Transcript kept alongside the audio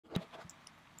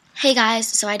Hey guys,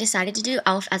 so I decided to do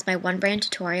e.l.f. as my one brand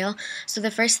tutorial. So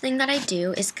the first thing that I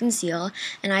do is conceal,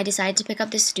 and I decided to pick up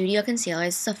this Studio Concealer.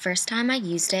 This is the first time I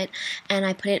used it, and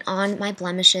I put it on my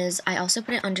blemishes. I also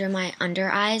put it under my under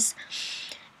eyes,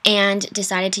 and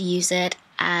decided to use it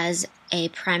as a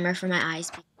primer for my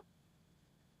eyes.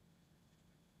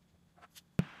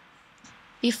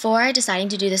 Before deciding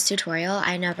to do this tutorial,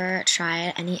 I never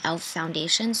tried any e.l.f.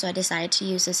 foundation, so I decided to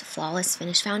use this Flawless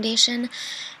Finish foundation.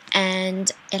 And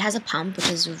it has a pump, which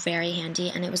is very handy,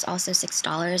 and it was also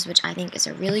 $6, which I think is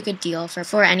a really good deal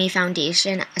for any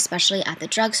foundation, especially at the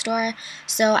drugstore.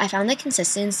 So I found the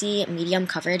consistency medium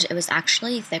coverage. It was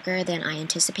actually thicker than I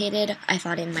anticipated. I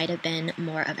thought it might have been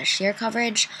more of a sheer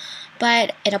coverage,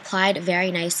 but it applied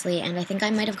very nicely, and I think I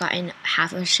might have gotten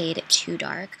half a shade too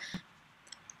dark.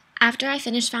 After I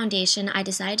finished foundation, I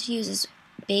decided to use this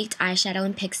Baked eyeshadow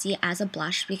in Pixie as a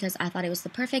blush because I thought it was the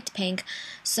perfect pink,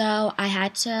 so I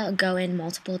had to go in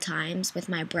multiple times with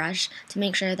my brush to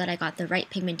make sure that I got the right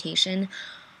pigmentation.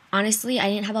 Honestly, I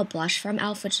didn't have a blush from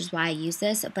e.l.f., which is why I used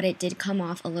this, but it did come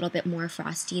off a little bit more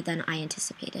frosty than I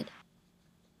anticipated.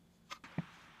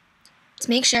 To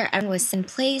make sure everything was in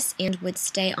place and would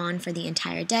stay on for the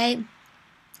entire day,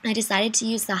 I decided to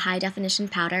use the high definition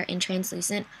powder in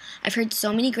translucent. I've heard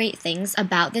so many great things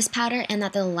about this powder and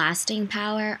that the lasting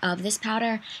power of this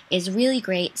powder is really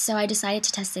great, so I decided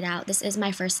to test it out. This is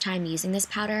my first time using this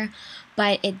powder,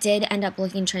 but it did end up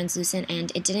looking translucent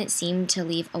and it didn't seem to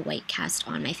leave a white cast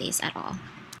on my face at all.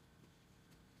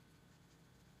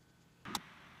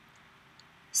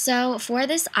 So for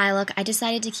this eye look, I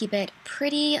decided to keep it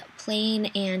pretty plain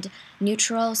and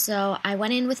neutral, so I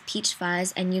went in with Peach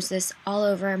Fuzz and used this all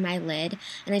over my lid,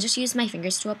 and I just used my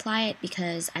fingers to apply it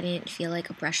because I didn't feel like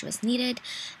a brush was needed.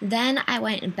 Then I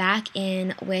went back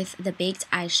in with the Baked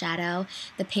eyeshadow,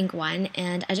 the pink one,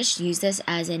 and I just used this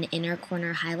as an inner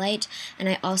corner highlight, and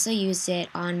I also used it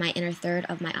on my inner third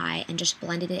of my eye and just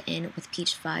blended it in with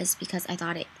Peach Fuzz because I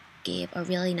thought it gave a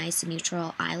really nice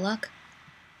neutral eye look.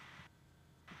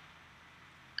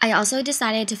 I also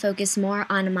decided to focus more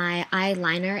on my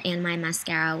eyeliner and my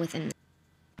mascara within this.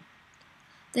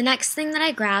 The next thing that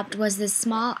I grabbed was this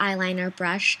small eyeliner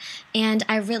brush, and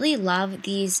I really love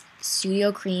these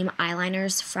Studio Cream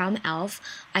eyeliners from e.l.f.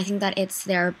 I think that it's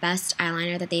their best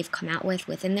eyeliner that they've come out with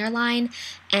within their line,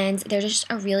 and they're just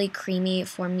a really creamy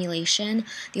formulation.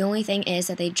 The only thing is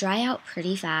that they dry out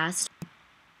pretty fast,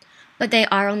 but they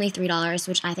are only $3,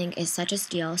 which I think is such a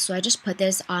steal, so I just put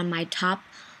this on my top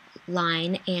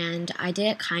line, and I did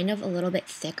it kind of a little bit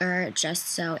thicker just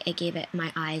so it gave it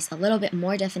my eyes a little bit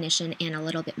more definition and a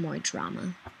little bit more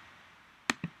drama.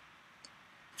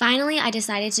 Finally, I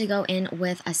decided to go in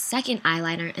with a second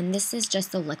eyeliner, and this is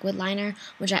just the liquid liner,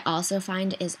 which I also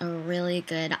find is a really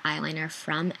good eyeliner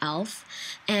from e.l.f.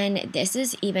 And this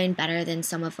is even better than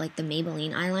some of like the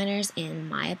Maybelline eyeliners in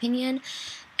my opinion.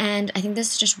 And I think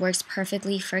this just works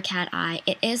perfectly for cat eye.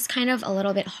 It is kind of a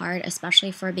little bit hard,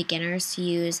 especially for beginners, to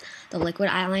use the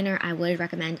liquid eyeliner. I would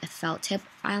recommend a felt tip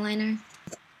eyeliner.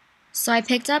 So I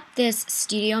picked up this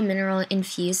Studio Mineral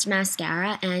Infused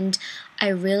Mascara, and I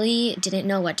really didn't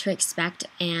know what to expect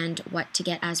and what to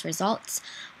get as results.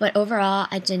 But overall,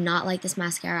 I did not like this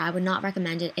mascara. I would not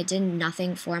recommend it. It did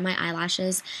nothing for my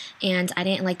eyelashes, and I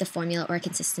didn't like the formula or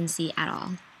consistency at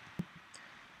all.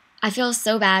 I feel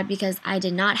so bad because I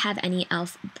did not have any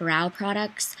e.l.f. brow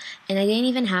products, and I didn't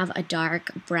even have a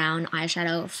dark brown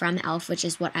eyeshadow from e.l.f., which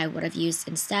is what I would have used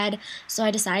instead, so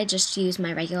I decided just to use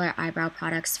my regular eyebrow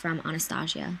products from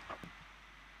Anastasia.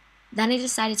 Then I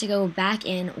decided to go back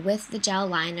in with the gel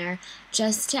liner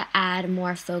just to add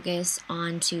more focus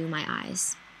onto my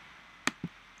eyes.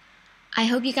 I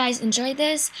hope you guys enjoyed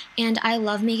this, and I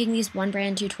love making these one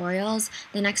brand tutorials.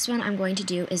 The next one I'm going to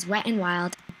do is Wet n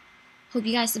Wild. Hope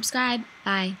you guys subscribe.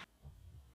 Bye.